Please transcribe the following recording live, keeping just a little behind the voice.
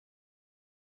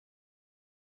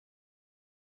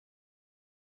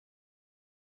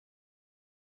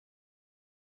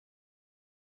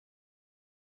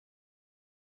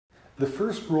The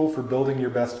first rule for building your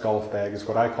best golf bag is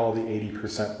what I call the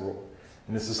 80% rule.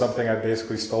 And this is something I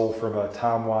basically stole from a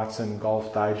Tom Watson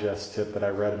Golf Digest tip that I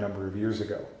read a number of years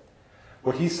ago.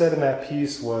 What he said in that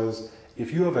piece was,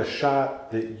 if you have a shot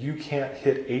that you can't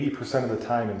hit 80% of the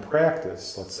time in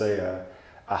practice, let's say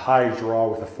a high draw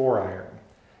with a 4-iron,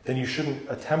 then you shouldn't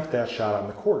attempt that shot on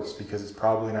the course because it's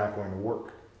probably not going to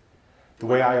work. The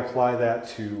way I apply that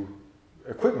to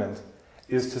equipment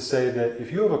is to say that if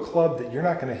you have a club that you're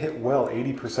not going to hit well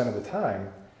 80% of the time,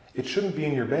 it shouldn't be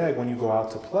in your bag when you go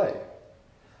out to play.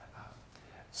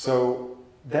 So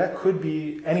that could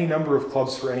be any number of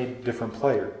clubs for any different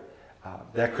player.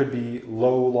 That could be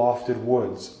low lofted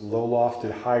woods, low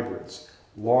lofted hybrids,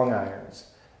 long irons.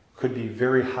 Could be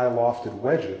very high lofted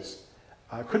wedges.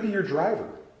 Could be your driver.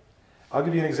 I'll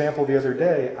give you an example. The other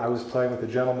day I was playing with a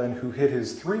gentleman who hit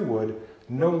his 3-wood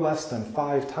no less than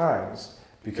 5 times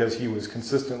because he was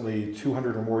consistently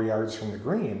 200 or more yards from the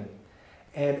green.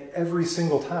 And every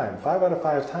single time, 5 out of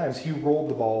 5 times, he rolled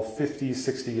the ball 50,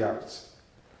 60 yards.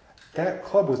 That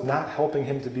club was not helping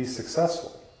him to be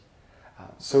successful.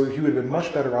 So he would have been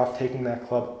much better off taking that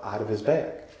club out of his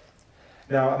bag.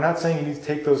 Now, I'm not saying you need to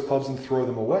take those clubs and throw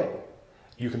them away.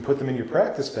 You can put them in your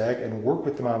practice bag and work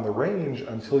with them on the range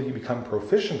until you become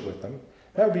proficient with them.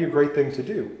 That would be a great thing to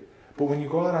do. But when you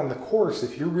go out on the course,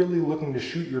 if you're really looking to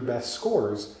shoot your best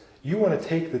scores, you want to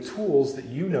take the tools that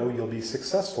you know you'll be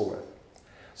successful with.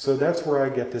 So that's where I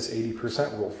get this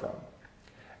 80% rule from.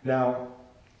 Now,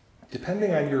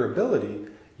 depending on your ability,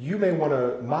 you may want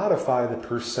to modify the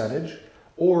percentage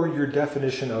or your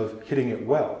definition of hitting it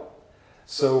well.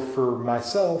 So for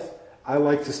myself, I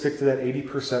like to stick to that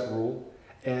 80% rule.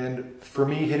 And for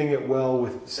me, hitting it well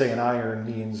with, say, an iron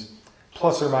means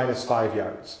plus or minus 5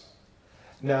 yards.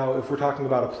 Now, if we're talking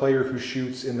about a player who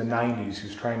shoots in the 90s,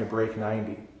 who's trying to break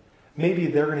 90, maybe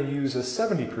they're going to use a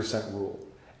 70% rule.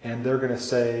 And they're going to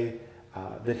say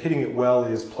that hitting it well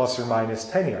is plus or minus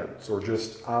 10 yards, or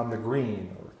just on the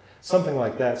green, or something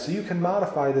like that. So you can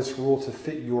modify this rule to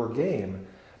fit your game,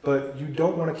 but you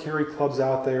don't want to carry clubs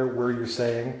out there where you're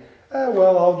saying,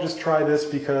 well, I'll just try this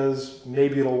because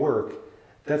maybe it'll work.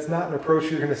 That's not an approach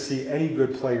you're going to see any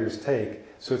good players take,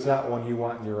 so it's not one you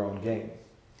want in your own game.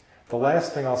 The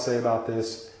last thing I'll say about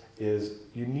this is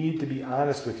you need to be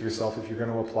honest with yourself if you're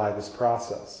going to apply this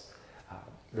process.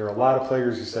 There are a lot of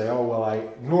players who say, oh,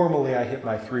 well, normally I hit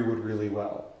my 3-wood really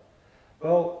well.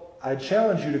 Well, I'd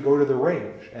challenge you to go to the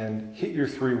range and hit your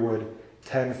 3-wood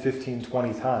 10, 15,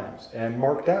 20 times and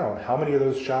mark down how many of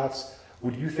those shots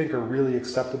would you think are really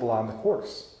acceptable on the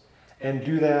course. And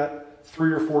do that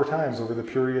 3 or 4 times over the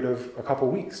period of a couple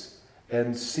weeks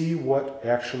and see what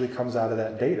actually comes out of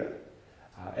that data.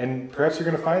 And perhaps you're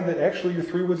going to find that actually your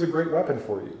 3-wood's a great weapon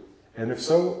for you. And if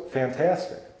so,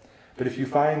 fantastic. But if you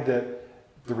find that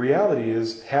the reality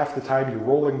is half the time you're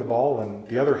rolling the ball and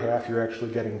the other half you're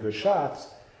actually getting good shots,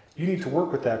 you need to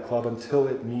work with that club until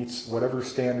it meets whatever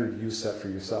standard you set for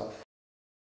yourself.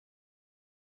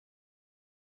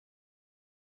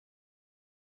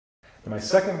 Now, my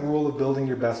second rule of building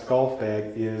your best golf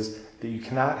bag is that you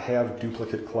cannot have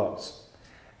duplicate clubs.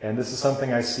 And this is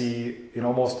something I see in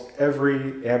almost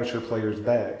every amateur player's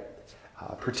bag,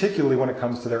 particularly when it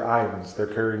comes to their irons. They're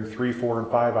carrying 3, 4, and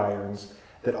 5 irons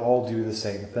that all do the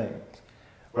same thing.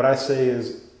 What I say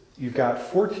is you've got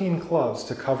 14 clubs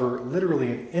to cover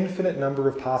literally an infinite number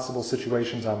of possible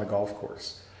situations on the golf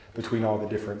course, between all the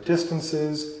different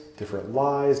distances, different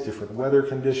lies, different weather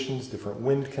conditions, different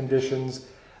wind conditions.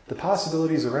 The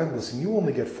possibilities are endless, and you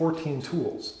only get 14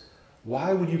 tools.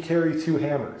 Why would you carry 2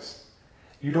 hammers?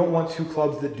 You don't want 2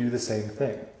 clubs that do the same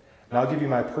thing. And I'll give you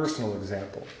my personal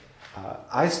example.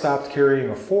 I stopped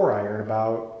carrying a 4-iron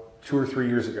about 2 or 3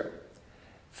 years ago.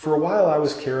 For a while I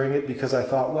was carrying it because I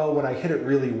thought, well, when I hit it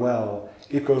really well,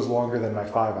 it goes longer than my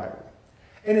 5-iron.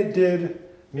 And it did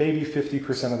maybe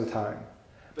 50% of the time.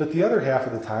 But the other half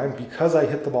of the time, because I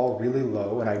hit the ball really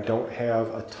low and I don't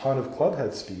have a ton of club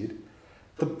head speed,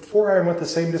 the 4-iron went the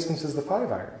same distance as the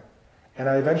 5-iron. And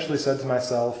I eventually said to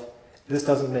myself, this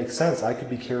doesn't make sense. I could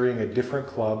be carrying a different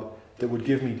club that would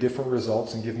give me different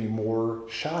results and give me more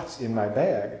shots in my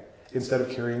bag instead of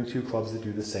carrying 2 clubs that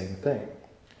do the same thing.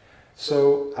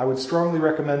 So I would strongly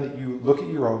recommend that you look at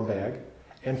your own bag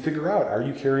and figure out, are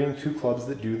you carrying 2 clubs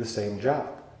that do the same job?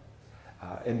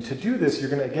 And to do this, you're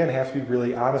going to, again, have to be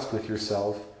really honest with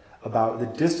yourself about the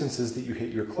distances that you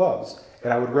hit your clubs.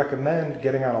 And I would recommend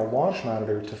getting on a launch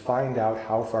monitor to find out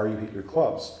how far you hit your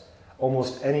clubs.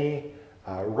 Almost any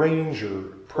range or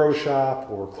pro shop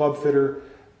or club fitter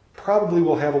probably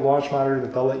will have a launch monitor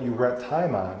that they'll let you rent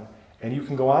time on. And you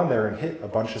can go on there and hit a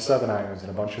bunch of 7-irons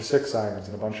and a bunch of 6-irons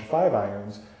and a bunch of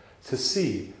 5-irons to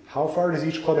see how far does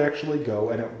each club actually go,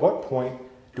 and at what point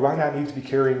do I not need to be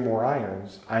carrying more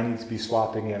irons? I need to be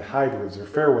swapping in hybrids or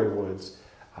fairway woods,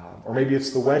 or maybe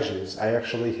it's the wedges.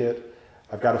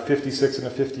 I've got a 56 and a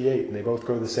 58, and they both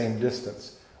go the same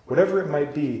distance. Whatever it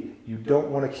might be, you don't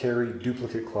want to carry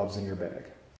duplicate clubs in your bag.